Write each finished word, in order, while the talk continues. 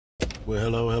Well,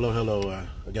 hello.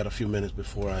 I got a few minutes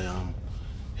before I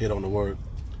head on to work,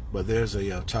 but there's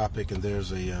a topic and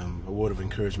there's a word of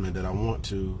encouragement that I want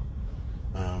to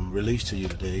release to you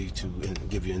today to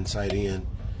give you insight in,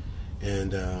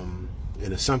 and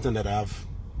it's something that I've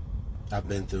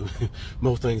been through.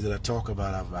 Most things that I talk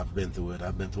about, I've been through it.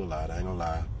 I've been through a lot. I ain't gonna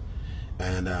lie,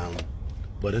 and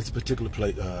but it's a particular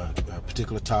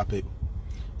topic.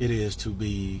 It is to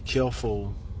be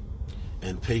careful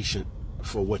and patient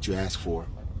for what you ask for.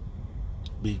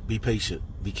 Be patient,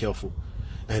 be careful.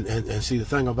 And see, the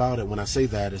thing about it, when I say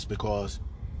that, is because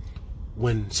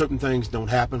when certain things don't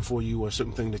happen for you, or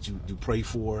certain things that you pray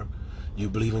for, you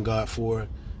believe in God for,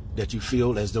 that you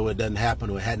feel as though it doesn't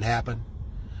happen or it hadn't happened,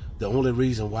 the only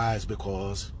reason why is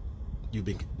because you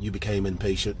became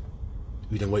impatient.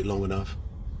 You didn't wait long enough.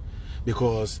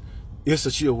 Because it's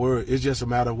a sheer word. It's just a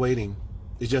matter of waiting.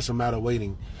 It's just a matter of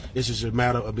waiting. It's just a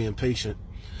matter of being patient.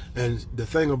 And the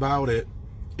thing about it,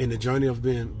 in the journey of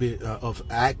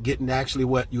getting actually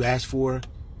what you asked for,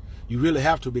 you really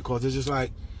have to, because it's just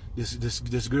like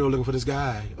this girl looking for this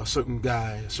guy, a certain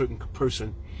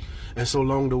person. And so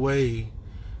along the way,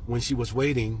 when she was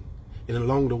waiting, and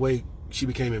along the way, she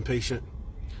became impatient.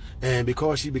 And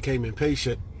because she became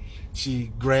impatient,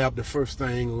 she grabbed the first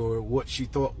thing, or what she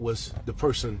thought was the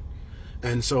person.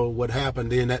 And so what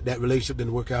happened then, that relationship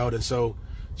didn't work out, and so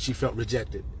she felt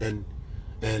rejected. And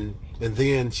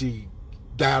then she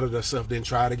doubted herself, then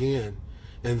tried again,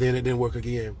 and then it didn't work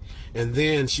again. And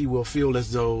then she will feel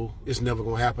as though it's never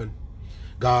going to happen.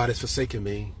 God has forsaken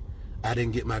me. I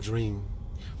didn't get my dream,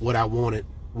 what I wanted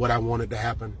to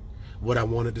happen, what I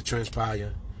wanted to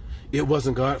transpire. It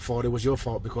wasn't God's fault. It was your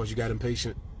fault, because you got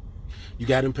impatient. You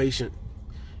got impatient.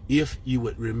 If you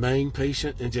would remain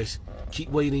patient and just keep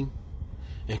waiting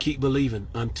and keep believing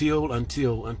until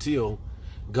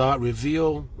God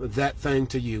reveal that thing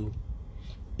to you,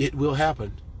 it will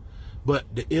happen.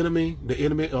 But the enemy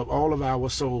of all of our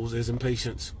souls is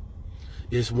impatience.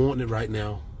 It's wanting it right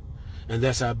now, and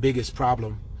that's our biggest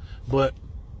problem. But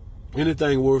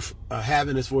anything worth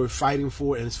having is worth fighting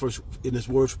for, and it's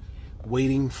worth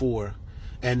waiting for.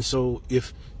 And so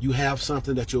if you have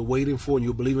something that you're waiting for and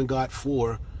you believe in God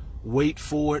for, wait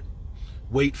for it,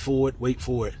 wait for it, wait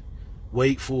for it,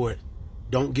 wait for it.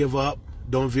 Don't give up.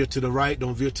 Don't veer to the right.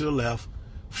 Don't veer to the left.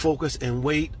 Focus and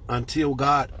wait until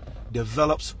God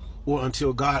develops, or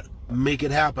until God make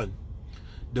it happen.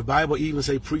 The Bible even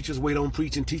say preachers wait on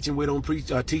preaching, teaching wait on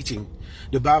teaching.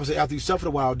 The Bible say after you suffer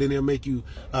a while, then he'll make you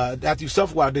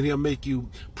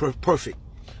perfect,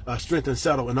 strength and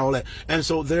settle and all that. And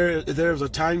so there's a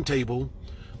timetable,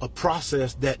 a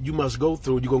process that you must go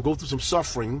through. You're gonna go through some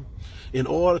suffering in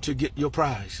order to get your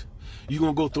prize. You're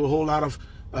gonna go through a whole lot of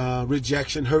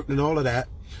rejection, hurt, and all of that,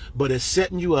 but it's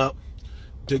setting you up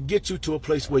to get you to a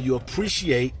place where you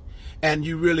appreciate and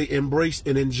you really embrace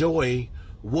and enjoy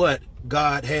what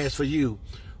God has for you.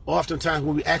 Oftentimes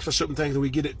when we ask for certain things and we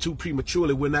get it too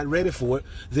prematurely, we're not ready for it,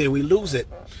 then we lose it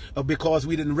because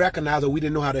we didn't recognize, or we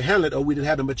didn't know how to handle it, or we didn't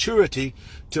have the maturity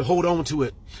to hold on to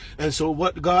it. And so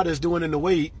what God is doing in the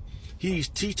wait, he's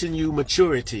teaching you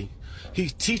maturity.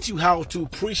 He's teaching you how to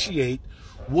appreciate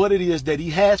what it is that he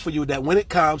has for you, that when it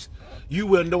comes, you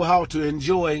will know how to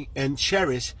enjoy and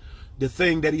cherish the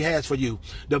thing that he has for you.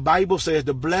 The Bible says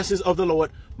the blessings of the Lord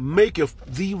maketh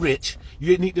thee rich.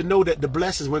 You need to know that the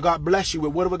blessings, when God bless you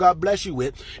with whatever God bless you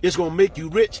with, it's going to make you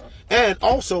rich. And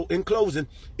also, in closing,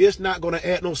 it's not going to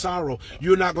add no sorrow.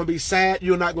 You're not going to be sad.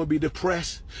 You're not going to be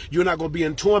depressed. You're not going to be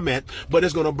in torment, but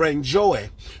it's going to bring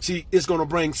joy. See, it's going to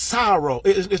bring sorrow.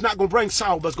 It's not going to bring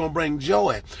sorrow, but it's going to bring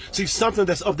joy. See, something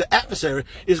that's of the adversary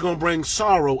is going to bring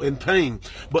sorrow and pain,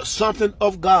 but something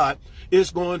of God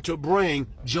is going to bring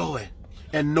joy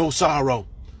and no sorrow.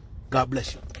 God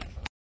bless you.